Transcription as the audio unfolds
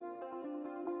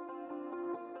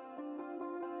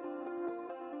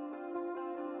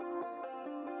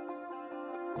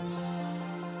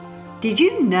Did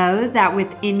you know that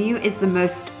within you is the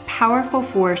most powerful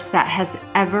force that has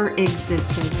ever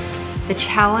existed? The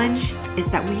challenge is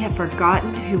that we have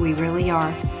forgotten who we really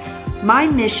are. My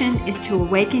mission is to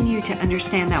awaken you to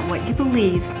understand that what you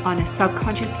believe on a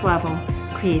subconscious level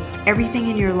creates everything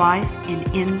in your life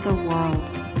and in the world.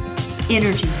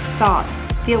 Energy, thoughts,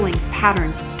 feelings,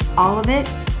 patterns, all of it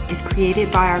is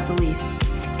created by our beliefs,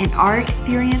 and our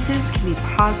experiences can be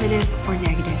positive or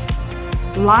negative.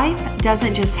 Life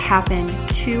doesn't just happen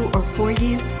to or for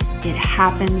you, it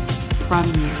happens from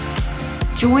you.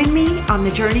 Join me on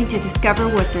the journey to discover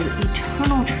what the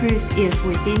eternal truth is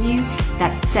within you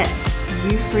that sets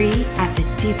you free at the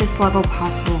deepest level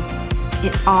possible.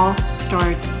 It all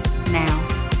starts now.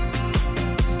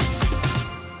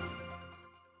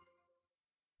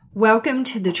 Welcome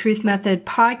to the Truth Method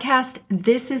podcast.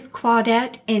 This is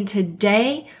Claudette, and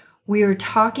today we are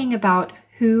talking about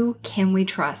who can we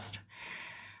trust.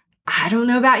 I don't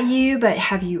know about you, but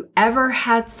have you ever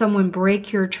had someone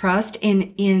break your trust?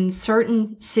 In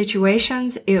certain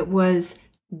situations, it was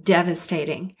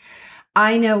devastating.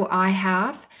 I know I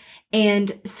have.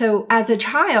 And so as a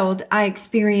child, I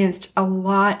experienced a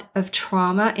lot of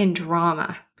trauma and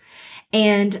drama.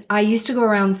 And I used to go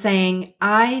around saying,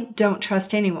 I don't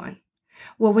trust anyone.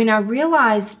 Well, when I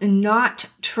realized not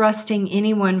trusting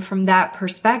anyone from that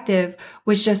perspective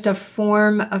was just a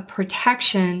form of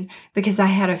protection because I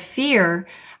had a fear,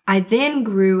 I then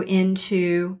grew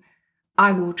into,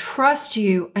 I will trust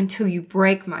you until you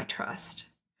break my trust.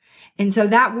 And so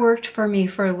that worked for me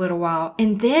for a little while.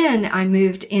 And then I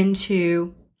moved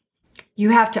into, you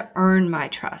have to earn my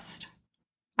trust.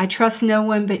 I trust no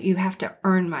one, but you have to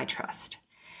earn my trust.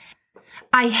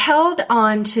 I held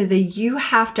on to the you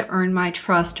have to earn my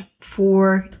trust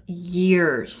for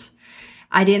years.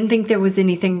 I didn't think there was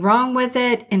anything wrong with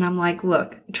it. And I'm like,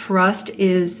 look, trust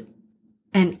is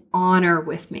an honor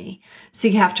with me. So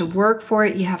you have to work for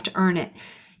it. You have to earn it.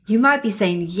 You might be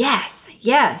saying,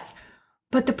 yes.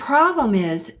 But the problem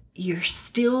is you're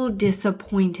still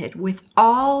disappointed with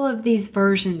all of these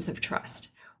versions of trust.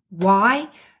 Why?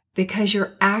 Because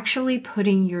you're actually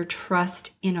putting your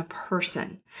trust in a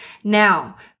person.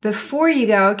 Now, before you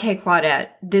go, okay, Claudette,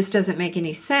 this doesn't make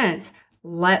any sense,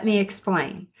 let me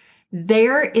explain.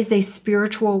 There is a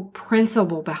spiritual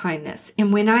principle behind this.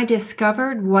 And when I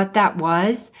discovered what that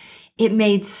was, it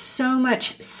made so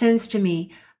much sense to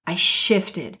me. I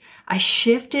shifted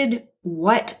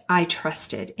what I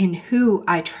trusted and who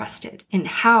I trusted and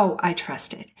how I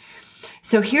trusted.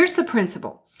 So here's the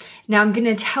principle. Now I'm going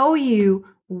to tell you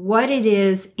what it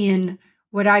is in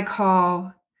what I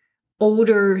call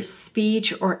older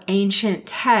speech or ancient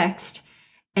text,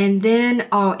 and then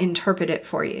I'll interpret it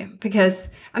for you. Because,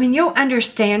 you'll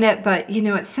understand it, but,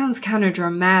 it sounds kind of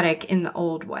dramatic in the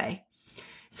old way.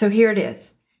 So here it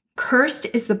is. Cursed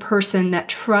is the person that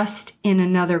trusts in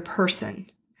another person,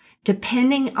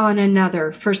 depending on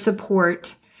another for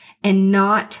support, and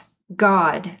not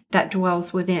God that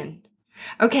dwells within.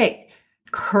 Okay,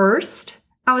 cursed?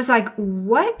 I was like,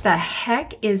 what the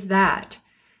heck is that?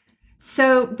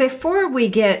 So before we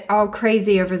get all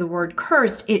crazy over the word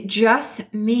cursed, it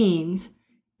just means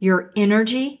your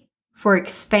energy for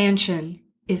expansion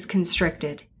is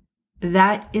constricted.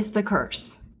 That is the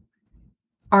curse.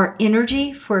 Our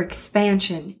energy for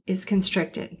expansion is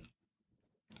constricted.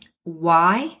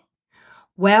 Why?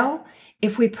 Well,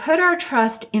 if we put our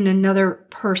trust in another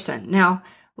person, now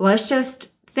let's just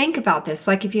think about this.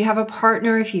 Like if you have a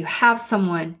partner, if you have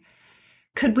someone,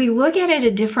 could we look at it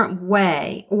a different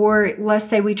way? Or let's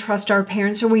say we trust our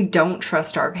parents or we don't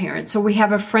trust our parents, or we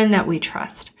have a friend that we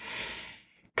trust.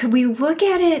 Could we look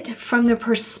at it from the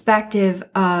perspective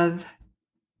of,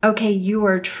 okay, you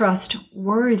are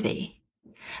trustworthy?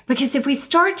 Because if we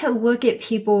start to look at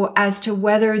people as to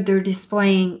whether they're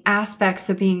displaying aspects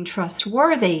of being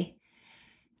trustworthy,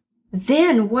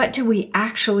 then what do we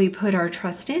actually put our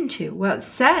trust into? Well, it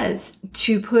says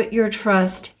to put your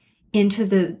trust into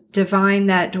the divine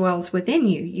that dwells within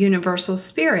you, universal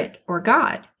spirit or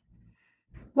God.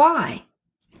 Why?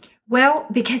 Well,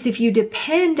 because if you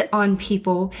depend on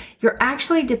people, you're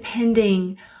actually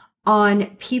depending on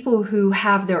people who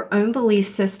have their own belief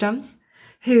systems,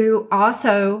 who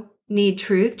also need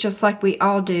truth, just like we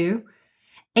all do.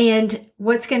 And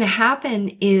what's going to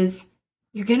happen is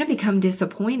you're going to become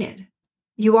disappointed.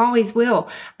 You always will.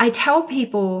 I tell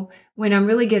people when I'm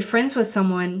really good friends with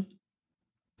someone,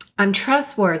 I'm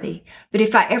trustworthy, but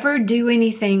if I ever do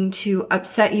anything to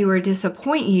upset you or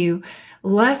disappoint you,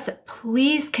 let's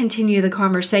please continue the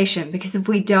conversation, because if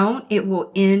we don't, it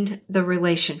will end the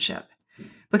relationship,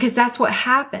 because that's what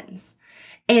happens.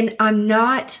 And I'm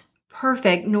not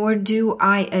perfect, nor do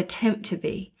I attempt to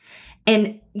be.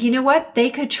 And you know what?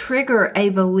 They could trigger a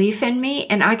belief in me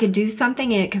and I could do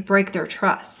something and it could break their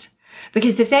trust.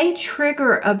 Because if they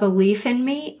trigger a belief in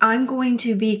me, I'm going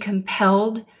to be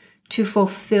compelled to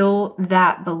fulfill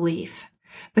that belief.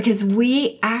 Because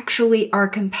we actually are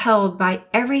compelled by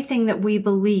everything that we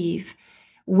believe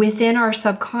within our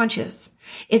subconscious.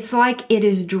 It's like it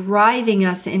is driving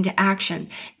us into action.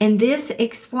 And this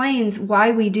explains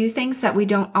why we do things that we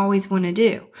don't always want to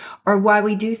do, or why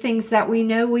we do things that we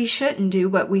know we shouldn't do,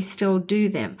 but we still do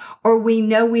them, or we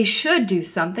know we should do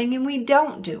something and we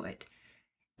don't do it.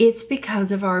 It's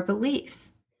because of our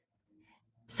beliefs.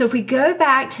 So if we go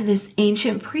back to this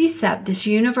ancient precept, this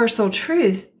universal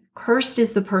truth, cursed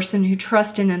is the person who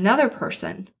trusts in another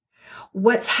person.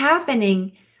 What's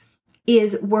happening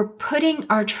is we're putting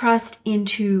our trust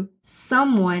into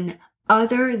someone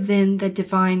other than the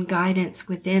divine guidance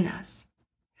within us.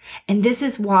 And this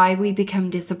is why we become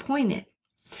disappointed.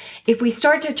 If we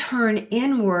start to turn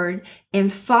inward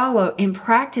and follow and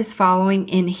practice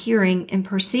following and hearing and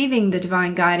perceiving the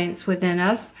divine guidance within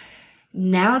us,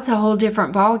 now it's a whole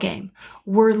different ballgame.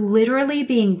 We're literally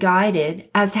being guided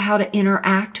as to how to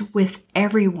interact with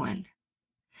everyone.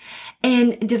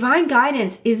 And divine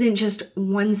guidance isn't just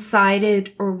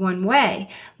one-sided or one way.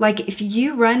 Like if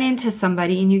you run into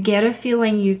somebody and you get a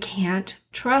feeling you can't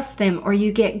trust them, or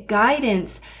you get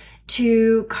guidance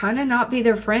to kind of not be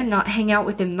their friend, not hang out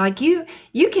with them. Like you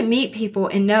can meet people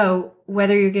and know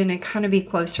whether you're going to kind of be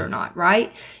close or not,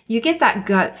 right? You get that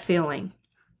gut feeling.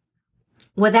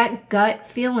 Well, that gut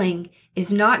feeling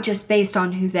is not just based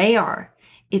on who they are.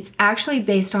 It's actually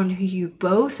based on who you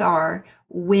both are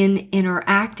when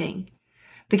interacting.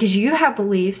 Because you have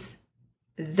beliefs,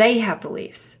 they have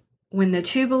beliefs. When the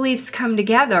two beliefs come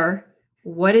together,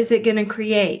 what is it going to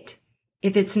create?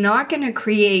 If it's not going to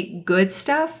create good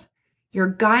stuff, your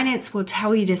guidance will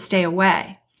tell you to stay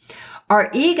away. Our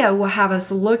ego will have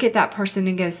us look at that person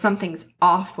and go, something's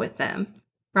off with them,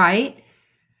 right?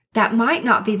 That might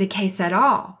not be the case at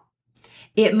all.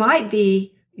 It might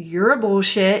be your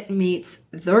bullshit meets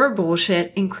their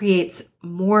bullshit and creates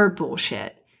more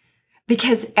bullshit.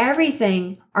 Because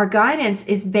our guidance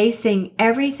is basing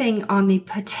everything on the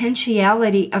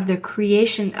potentiality of the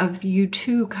creation of you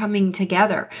two coming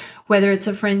together, whether it's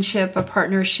a friendship, a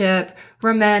partnership,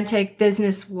 romantic,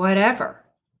 business, whatever.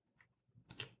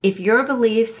 If your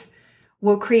beliefs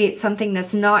will create something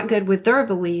that's not good with their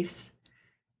beliefs,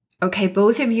 okay,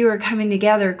 both of you are coming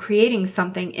together, creating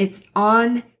something. It's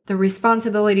on the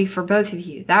responsibility for both of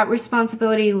you. That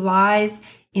responsibility lies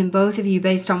in both of you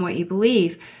based on what you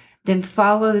believe. Then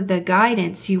follow the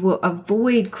guidance. You will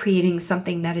avoid creating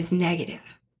something that is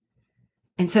negative.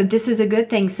 And so this is a good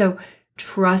thing. So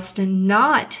trust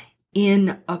not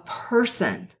in a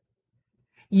person.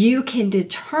 You can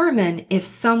determine if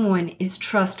someone is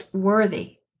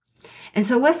trustworthy. And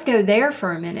so let's go there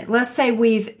for a minute. Let's say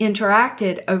we've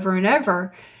interacted over and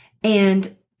over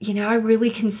and, I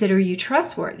really consider you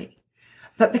trustworthy.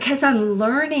 But because I'm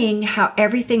learning how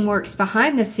everything works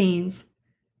behind the scenes,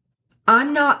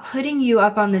 I'm not putting you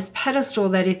up on this pedestal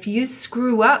that if you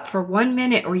screw up for 1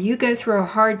 minute or you go through a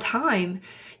hard time,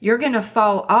 you're going to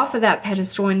fall off of that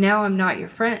pedestal and now I'm not your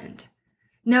friend.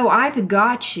 No, I've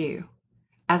got you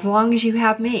as long as you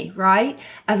have me, right?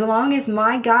 As long as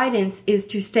my guidance is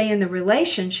to stay in the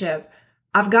relationship,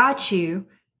 I've got you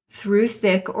through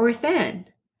thick or thin.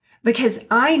 Because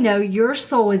I know your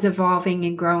soul is evolving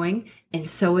and growing, and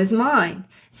so is mine.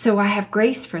 So I have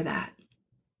grace for that.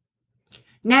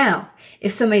 Now,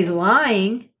 if somebody's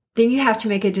lying, then you have to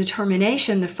make a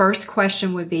determination. The first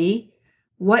question would be,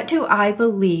 what do I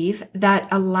believe that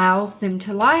allows them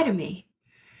to lie to me?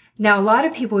 Now, a lot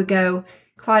of people would go,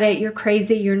 Claudette, you're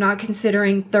crazy. You're not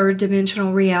considering third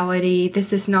dimensional reality.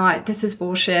 This is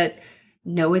bullshit.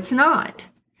 No, it's not.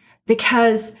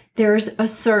 Because there's a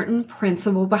certain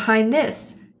principle behind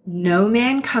this. No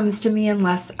man comes to me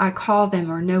unless I call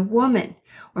them, or no woman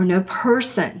or no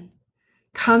person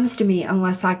comes to me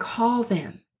unless I call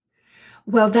them.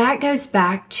 Well, that goes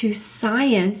back to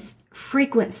science,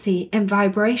 frequency, and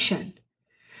vibration.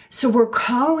 So we're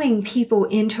calling people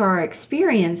into our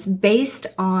experience based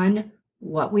on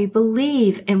what we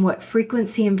believe and what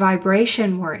frequency and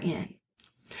vibration we're in.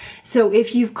 So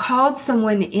if you've called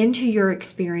someone into your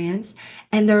experience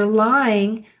and they're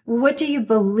lying, what do you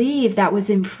believe that was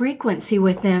in frequency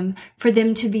with them for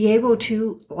them to be able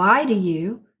to lie to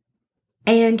you?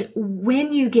 And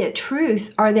when you get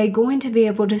truth, are they going to be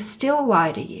able to still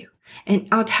lie to you? And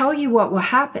I'll tell you what will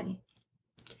happen.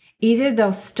 Either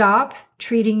they'll stop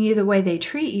treating you the way they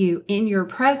treat you in your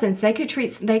presence. They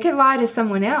could lie to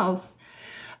someone else,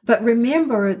 But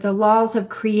remember the laws of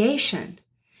creation.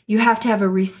 You have to have a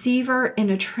receiver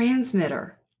and a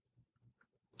transmitter.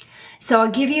 So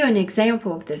I'll give you an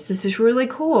example of this. This is really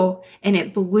cool, and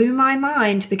it blew my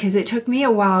mind because it took me a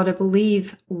while to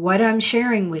believe what I'm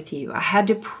sharing with you. I had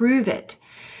to prove it.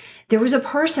 There was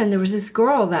this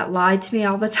girl that lied to me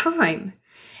all the time.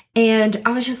 And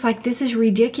I was just like, this is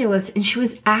ridiculous. And she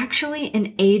was actually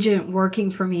an agent working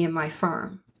for me in my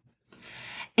firm.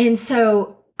 And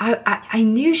so I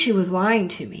knew she was lying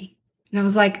to me. And I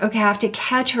was like, okay, I have to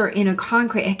catch her in a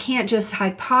concrete. I can't just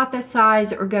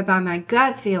hypothesize or go by my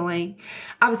gut feeling.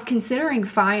 I was considering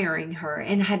firing her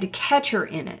and I had to catch her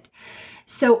in it.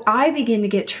 So I began to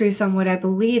get truth on what I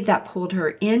believed that pulled her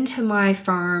into my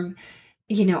firm.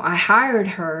 I hired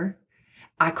her.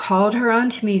 I called her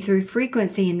onto me through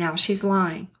frequency, and now she's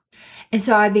lying. And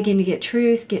so I began to get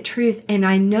truth. And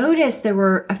I noticed there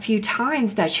were a few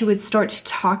times that she would start to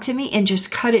talk to me and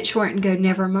just cut it short and go,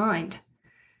 never mind.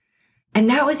 And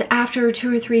that was after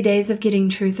 2 or 3 days of getting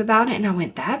truth about it. And I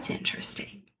went, that's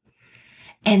interesting.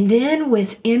 And then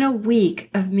within a week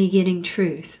of me getting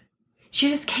truth, she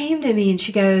just came to me and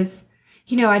she goes,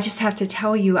 I just have to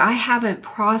tell you, I haven't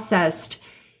processed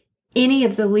any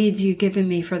of the leads you've given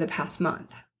me for the past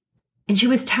month. And she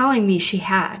was telling me she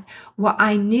had. Well,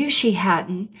 I knew she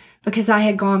hadn't because I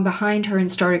had gone behind her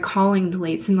and started calling the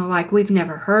leads, and they're like, we've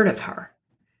never heard of her.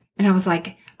 And I was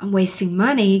like, I'm wasting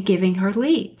money giving her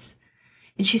leads.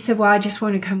 And she said, well, I just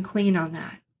want to come clean on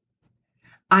that.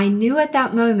 I knew at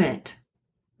that moment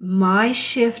my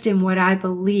shift in what I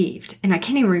believed, and I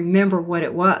can't even remember what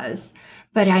it was,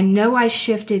 but I know I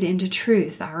shifted into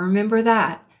truth. I remember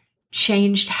that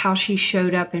changed how she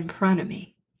showed up in front of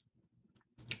me.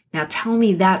 Now tell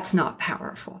me that's not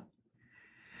powerful.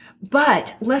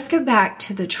 But let's go back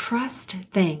to the trust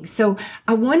thing. So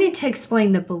I wanted to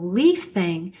explain the belief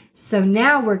thing. So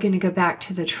now we're going to go back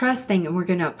to the trust thing, and we're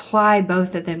going to apply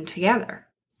both of them together.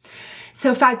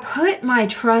 So if I put my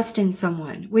trust in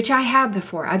someone, which I have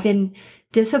before, I've been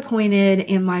disappointed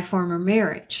in my former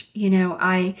marriage.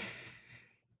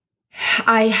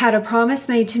 I had a promise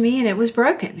made to me and it was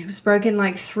broken. It was broken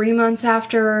like 3 months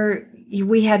after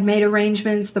we had made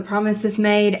arrangements. The promise is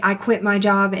made. I quit my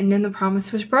job and then the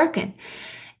promise was broken.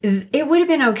 It would have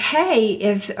been okay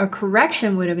if a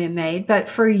correction would have been made, but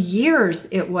for years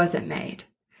it wasn't made.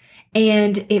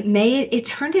 And it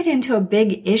turned it into a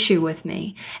big issue with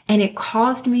me, and it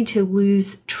caused me to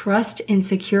lose trust and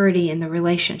security in the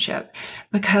relationship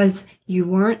because you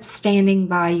weren't standing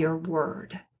by your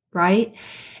word, right?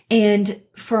 And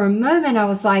for a moment I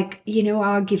was like,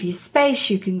 I'll give you space,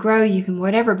 you can grow, you can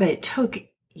whatever, but it took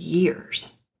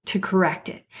years to correct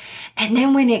it. And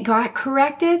then when it got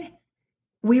corrected,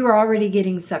 we were already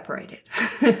getting separated.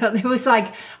 I was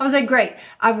like, great,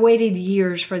 I've waited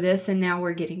years for this and now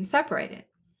we're getting separated.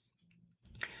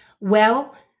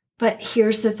 Well, but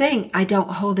here's the thing. I don't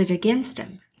hold it against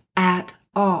him at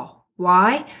all.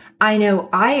 Why? I know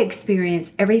I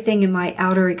experience everything in my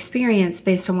outer experience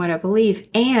based on what I believe,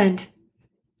 and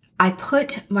I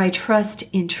put my trust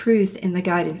in truth, in the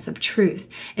guidance of truth.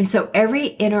 And so every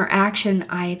interaction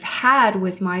I've had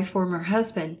with my former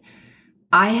husband,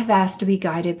 I have asked to be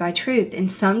guided by truth.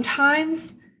 And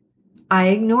sometimes I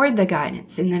ignored the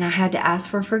guidance and then I had to ask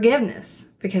for forgiveness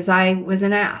because I was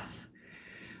an ass.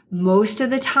 Most of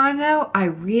the time though, I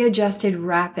readjusted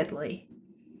rapidly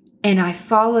and I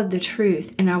followed the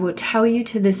truth. And I will tell you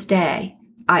to this day,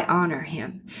 I honor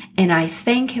him and I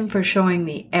thank him for showing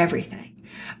me everything.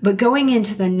 But going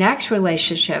into the next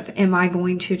relationship, am I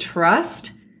going to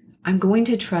trust? I'm going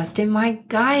to trust in my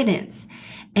guidance.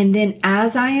 And then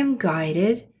as I am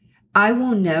guided, I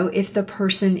will know if the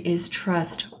person is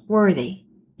trustworthy.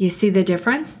 You see the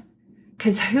difference?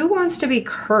 Because who wants to be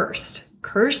cursed?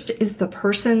 Cursed is the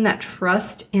person that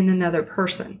trusts in another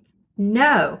person.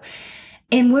 No.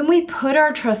 And when we put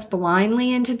our trust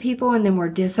blindly into people and then we're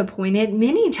disappointed,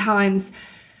 many times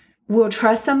we'll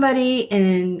trust somebody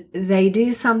and they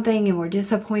do something and we're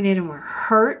disappointed and we're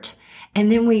hurt. And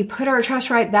then we put our trust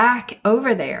right back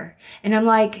over there. And I'm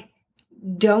like,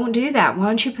 don't do that. Why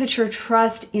don't you put your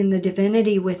trust in the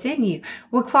divinity within you?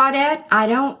 Well, Claudette, I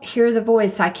don't hear the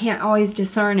voice. I can't always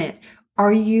discern it.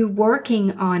 Are you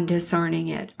working on discerning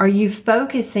it? Are you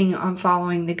focusing on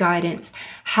following the guidance?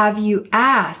 Have you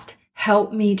asked,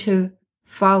 help me to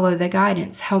follow the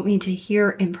guidance? Help me to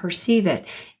hear and perceive it.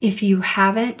 If you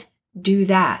haven't, do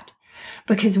that.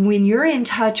 Because when you're in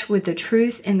touch with the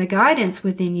truth and the guidance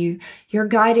within you, you're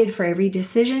guided for every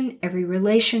decision, every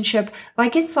relationship.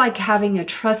 It's like having a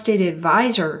trusted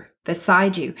advisor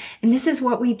beside you. And this is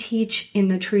what we teach in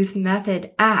the Truth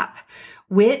Method app,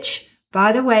 which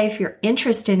By the way, if you're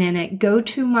interested in it, go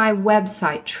to my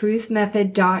website,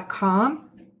 truthmethod.com,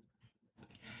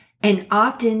 and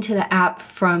opt into the app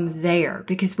from there,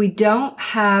 because we don't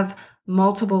have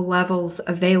multiple levels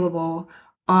available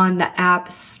on the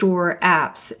App Store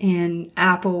apps in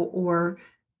Apple or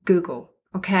Google.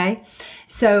 Okay.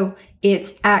 So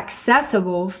it's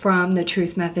accessible from the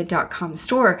truthmethod.com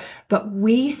store, but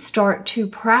we start to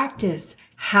practice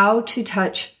how to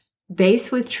touch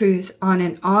base with truth on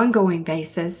an ongoing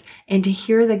basis and to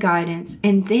hear the guidance.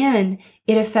 And then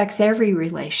it affects every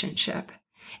relationship.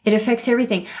 It affects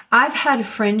everything. I've had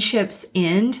friendships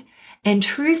end, and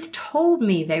truth told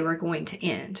me they were going to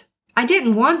end. I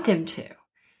didn't want them to.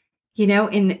 You know,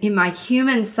 in my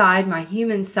human side, my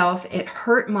human self, it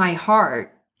hurt my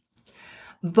heart.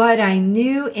 But I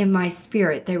knew in my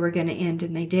spirit they were going to end,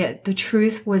 and they did. The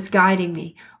truth was guiding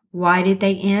me. Why did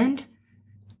they end?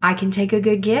 I can take a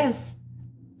good guess.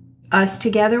 Us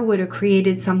together would have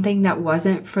created something that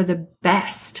wasn't for the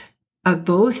best of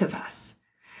both of us.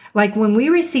 Like when we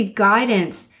receive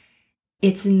guidance,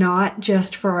 it's not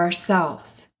just for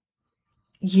ourselves.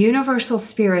 Universal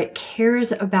Spirit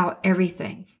cares about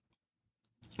everything.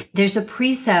 There's a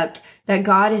precept that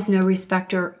God is no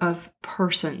respecter of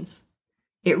persons.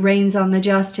 It rains on the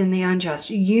just and the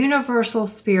unjust. Universal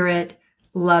Spirit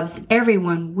loves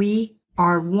everyone. We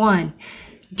are one.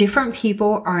 Different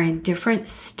people are in different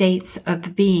states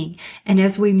of being. And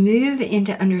as we move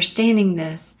into understanding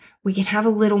this, we can have a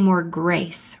little more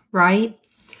grace, right?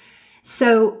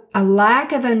 So a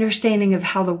lack of understanding of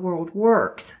how the world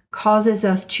works causes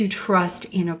us to trust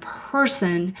in a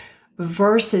person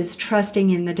versus trusting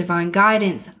in the divine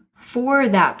guidance for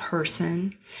that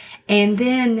person, and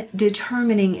then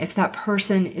determining if that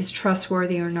person is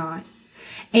trustworthy or not.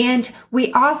 And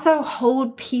we also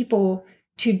hold people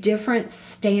to different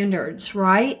standards,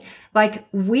 right? Like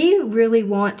we really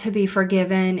want to be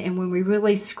forgiven, and when we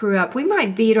really screw up, we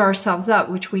might beat ourselves up,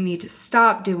 which we need to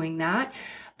stop doing that.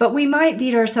 But we might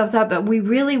beat ourselves up, but we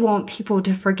really want people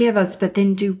to forgive us. But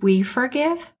then do we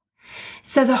forgive?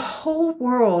 So the whole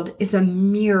world is a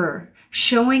mirror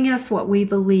showing us what we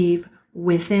believe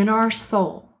within our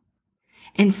soul.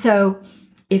 And so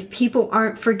if people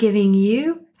aren't forgiving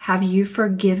you, have you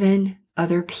forgiven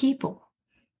other people?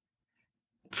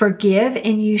 Forgive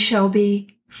and you shall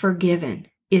be forgiven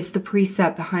is the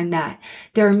precept behind that.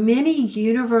 There are many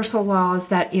universal laws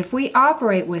that if we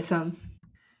operate with them,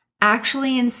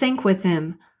 actually in sync with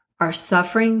them, our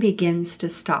suffering begins to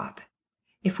stop.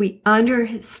 If we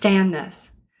understand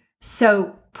this.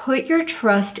 So put your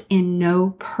trust in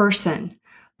no person,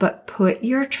 but put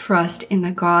your trust in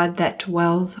the God that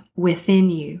dwells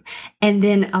within you, and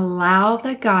then allow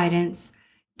the guidance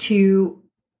to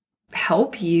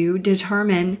help you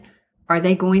determine, are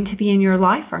they going to be in your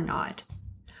life or not?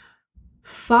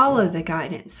 Follow the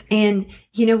guidance. And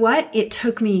you know what? It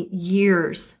took me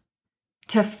years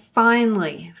to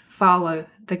finally follow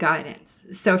the guidance.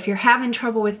 So if you're having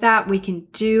trouble with that, we can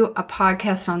do a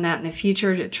podcast on that in the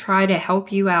future to try to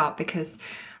help you out, because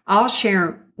I'll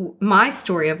share my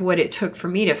story of what it took for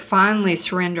me to finally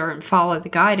surrender and follow the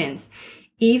guidance,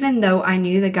 even though I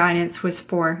knew the guidance was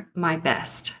for my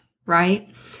best, right?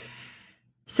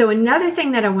 So another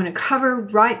thing that I want to cover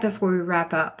right before we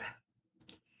wrap up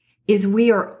is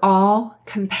we are all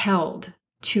compelled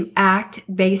to act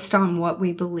based on what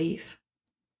we believe.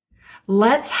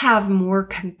 Let's have more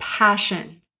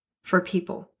compassion for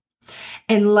people.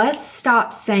 And let's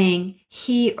stop saying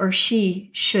he or she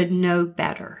should know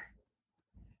better.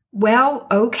 Well,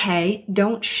 okay,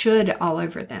 don't should all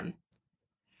over them.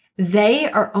 They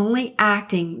are only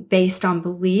acting based on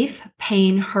belief,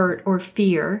 pain, hurt, or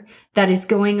fear that is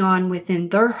going on within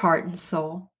their heart and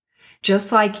soul,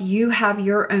 just like you have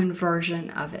your own version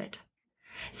of it.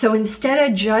 So instead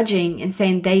of judging and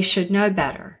saying they should know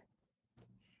better,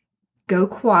 go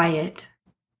quiet,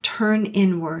 turn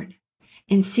inward,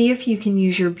 and see if you can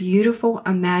use your beautiful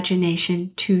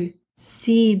imagination to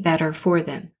see better for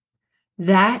them.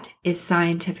 That is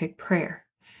scientific prayer.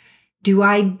 Do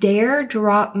I dare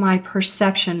drop my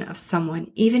perception of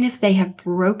someone, even if they have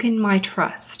broken my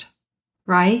trust,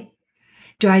 right?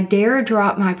 Do I dare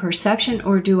drop my perception,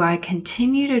 or do I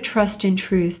continue to trust in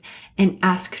truth and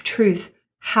ask truth,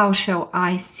 how shall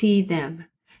I see them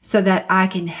so that I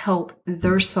can help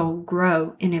their soul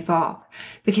grow and evolve?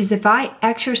 Because if I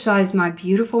exercise my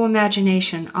beautiful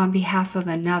imagination on behalf of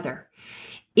another,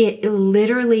 it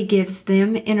literally gives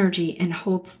them energy and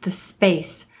holds the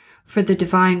space for the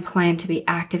divine plan to be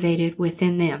activated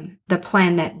within them, the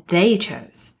plan that they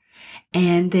chose.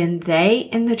 And then they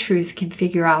and the truth can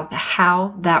figure out the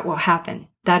how that will happen.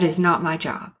 That is not my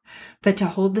job, but to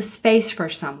hold the space for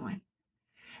someone.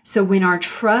 So when our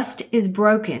trust is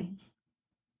broken,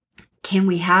 can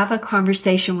we have a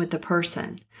conversation with the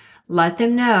person? Let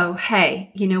them know,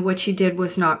 hey, what you did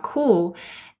was not cool.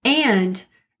 And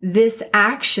this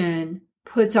action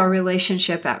puts our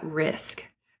relationship at risk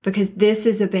because this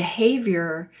is a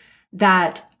behavior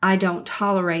that I don't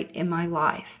tolerate in my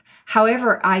life.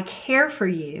 However, I care for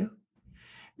you.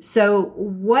 So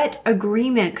what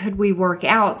agreement could we work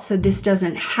out so this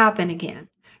doesn't happen again?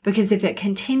 Because if it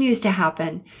continues to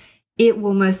happen, it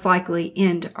will most likely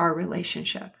end our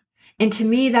relationship. And to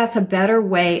me, that's a better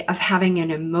way of having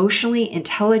an emotionally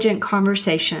intelligent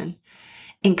conversation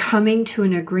and coming to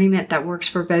an agreement that works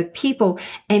for both people.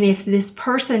 And if this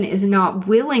person is not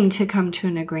willing to come to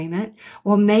an agreement,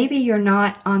 well, maybe you're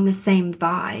not on the same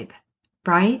vibe,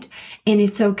 right? And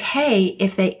it's okay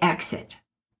if they exit.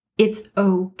 It's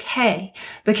okay,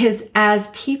 because as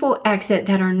people exit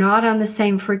that are not on the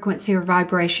same frequency or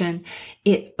vibration,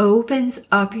 it opens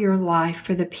up your life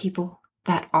for the people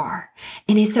that are.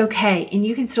 And it's okay. And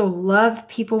you can still love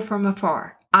people from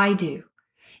afar. I do.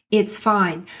 It's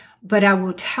fine. But I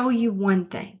will tell you one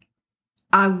thing.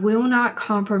 I will not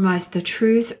compromise the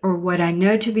truth or what I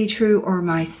know to be true or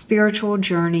my spiritual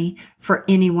journey for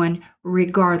anyone,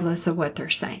 regardless of what they're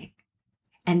saying.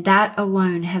 And that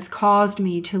alone has caused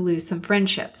me to lose some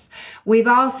friendships. We've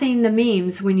all seen the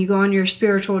memes. When you go on your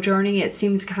spiritual journey, it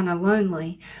seems kind of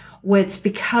lonely. Well, it's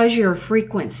because your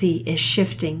frequency is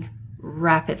shifting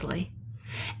rapidly.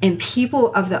 And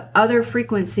people of the other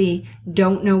frequency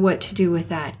don't know what to do with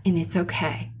that, and it's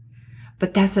okay.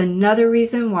 But that's another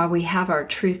reason why we have our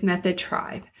Truth Method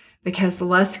tribe, because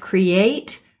let's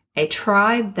create a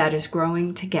tribe that is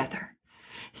growing together.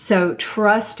 So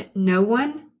trust no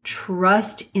one.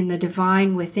 Trust in the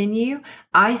divine within you.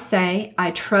 I say, I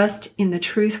trust in the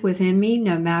truth within me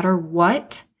no matter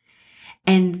what.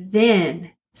 And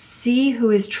then see who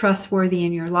is trustworthy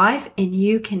in your life, and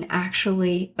you can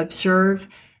actually observe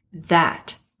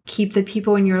that. Keep the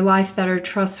people in your life that are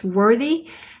trustworthy.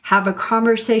 Have a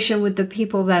conversation with the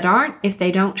people that aren't. If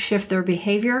they don't shift their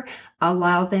behavior,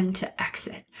 allow them to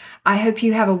exit. I hope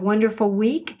you have a wonderful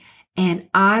week, and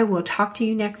I will talk to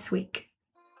you next week.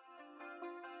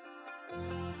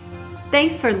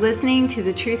 Thanks for listening to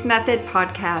the Truth Method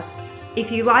podcast.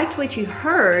 If you liked what you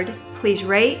heard, please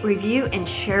rate, review, and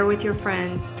share with your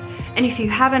friends. And if you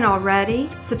haven't already,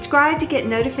 subscribe to get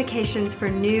notifications for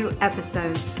new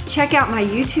episodes. Check out my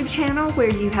YouTube channel where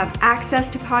you have access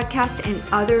to podcasts and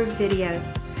other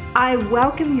videos. I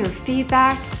welcome your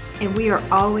feedback, and we are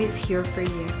always here for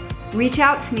you. Reach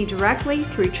out to me directly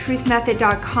through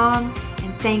truthmethod.com,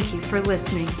 and thank you for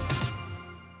listening.